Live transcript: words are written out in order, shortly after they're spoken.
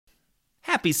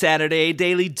Happy Saturday,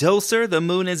 Daily Doser. The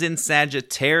moon is in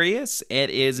Sagittarius. It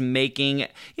is making,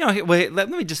 wait, let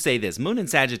me just say this. Moon in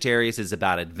Sagittarius is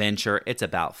about adventure. It's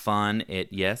about fun. It,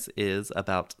 yes, is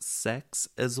about sex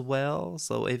as well.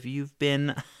 So if you've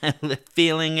been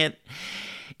feeling it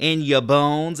in your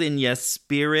bones, in your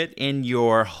spirit, in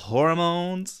your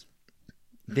hormones,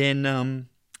 then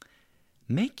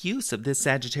make use of this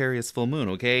Sagittarius full moon,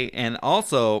 okay? And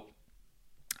also,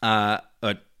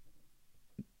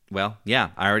 well,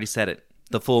 yeah, I already said it.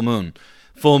 The full moon.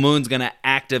 Full moon's going to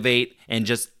activate and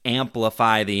just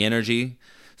amplify the energy.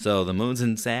 So the moon's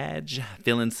in Sag,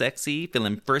 feeling sexy,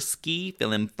 feeling frisky,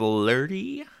 feeling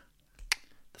flirty.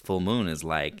 The full moon is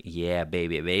like, yeah,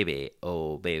 baby, baby.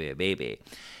 Oh, baby, baby.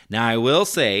 Now, I will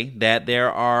say that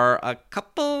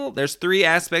there's 3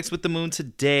 aspects with the moon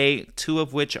today, 2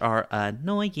 of which are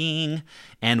annoying,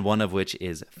 and 1 of which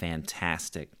is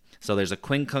fantastic. So there's a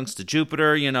quincunx to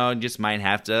Jupiter, just might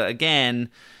have to,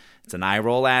 again, it's an eye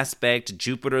roll aspect.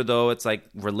 Jupiter, though, it's like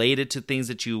related to things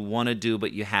that you want to do,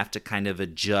 but you have to kind of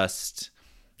adjust.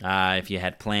 If you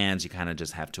had plans, you kind of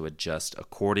just have to adjust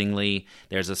accordingly.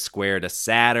 There's a square to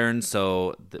Saturn,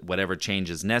 so whatever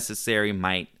change is necessary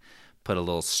might put a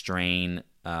little strain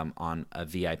on a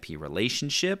VIP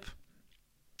relationship.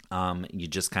 You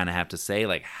just kind of have to say,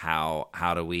 like, how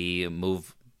do we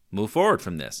move forward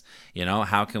from this?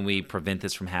 How can we prevent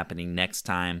this from happening next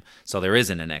time so there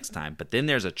isn't a next time? But then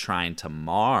there's a trine to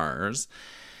Mars,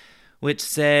 which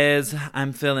says,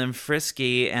 I'm feeling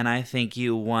frisky and I think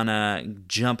you want to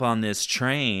jump on this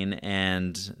train,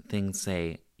 and things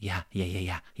say, yeah,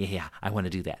 I want to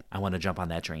do that. I want to jump on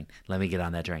that train. Let me get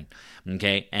on that train.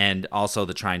 Okay? And also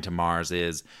the trine to Mars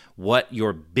is what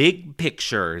your big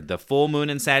picture, the full moon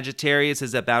in Sagittarius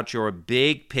is about your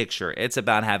big picture. It's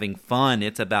about having fun.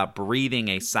 It's about breathing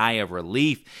a sigh of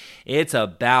relief. It's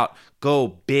about go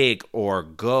big or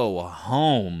go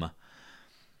home.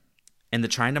 And the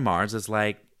trine to Mars is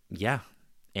like, yeah,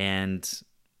 and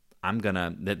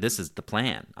this is the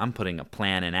plan. I'm putting a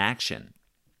plan in action.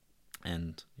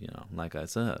 And, like I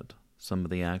said, some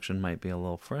of the action might be a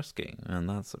little frisky, and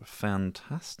that's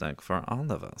fantastic for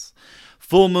all of us.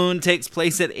 Full moon takes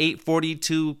place at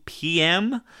 8:42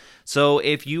 p.m., so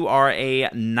if you are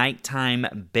a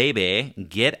nighttime baby,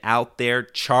 get out there,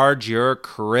 charge your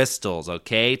crystals,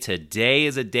 okay? Today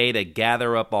is a day to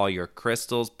gather up all your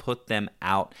crystals, put them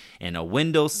out in a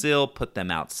windowsill, put them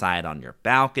outside on your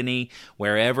balcony,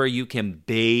 wherever you can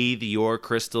bathe your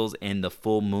crystals in the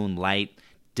full moon light.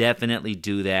 Definitely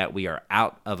do that. We are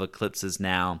out of eclipses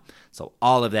now, so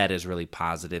all of that is really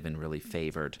positive and really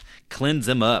favored. Cleanse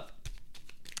them up.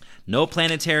 No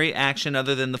planetary action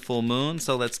other than the full moon,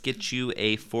 so let's get you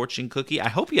a fortune cookie. I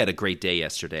hope you had a great day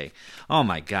yesterday. Oh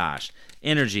my gosh.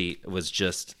 Energy was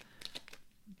just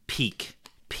peak.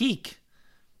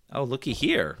 Oh, looky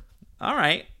here. All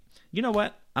right. You know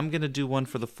what? I'm going to do one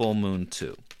for the full moon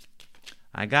too.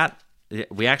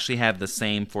 We actually have the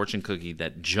same fortune cookie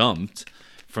that jumped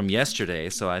from yesterday,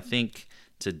 so I think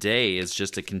today is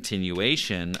just a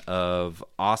continuation of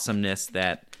awesomeness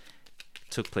that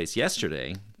took place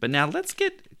yesterday. But now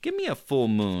give me a full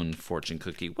moon fortune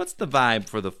cookie. What's the vibe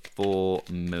for the full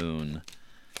moon?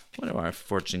 What do our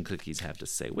fortune cookies have to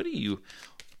say? What do you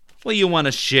want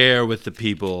to share with the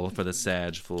people for the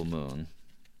Sag full moon?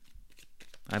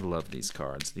 I love these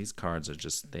cards. These cards are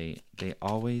just, they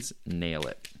always nail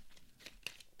it.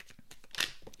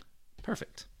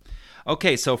 Perfect.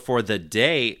 Okay, so for the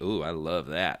day, ooh, I love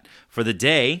that. For the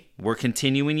day, we're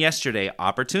continuing yesterday.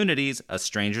 Opportunities, a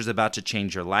stranger's about to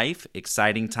change your life,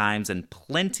 exciting times, and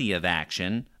plenty of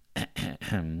action.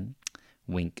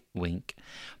 Wink, wink.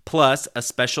 Plus, a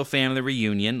special family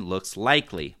reunion looks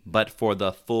likely. But for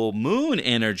the full moon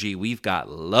energy, we've got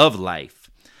love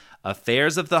life.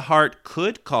 Affairs of the heart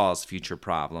could cause future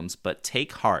problems, but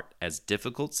take heart as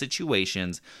difficult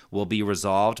situations will be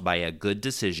resolved by a good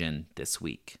decision this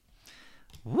week.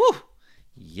 Woo!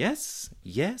 Yes.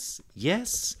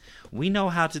 We know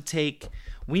how to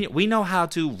we know how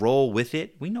to roll with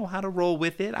it. We know how to roll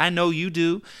with it. I know you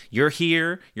do. You're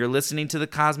here. You're listening to the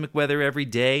cosmic weather every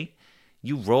day.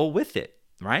 You roll with it,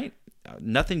 right?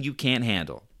 Nothing you can't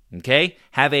handle. Okay?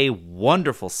 Have a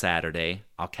wonderful Saturday.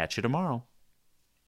 I'll catch you tomorrow.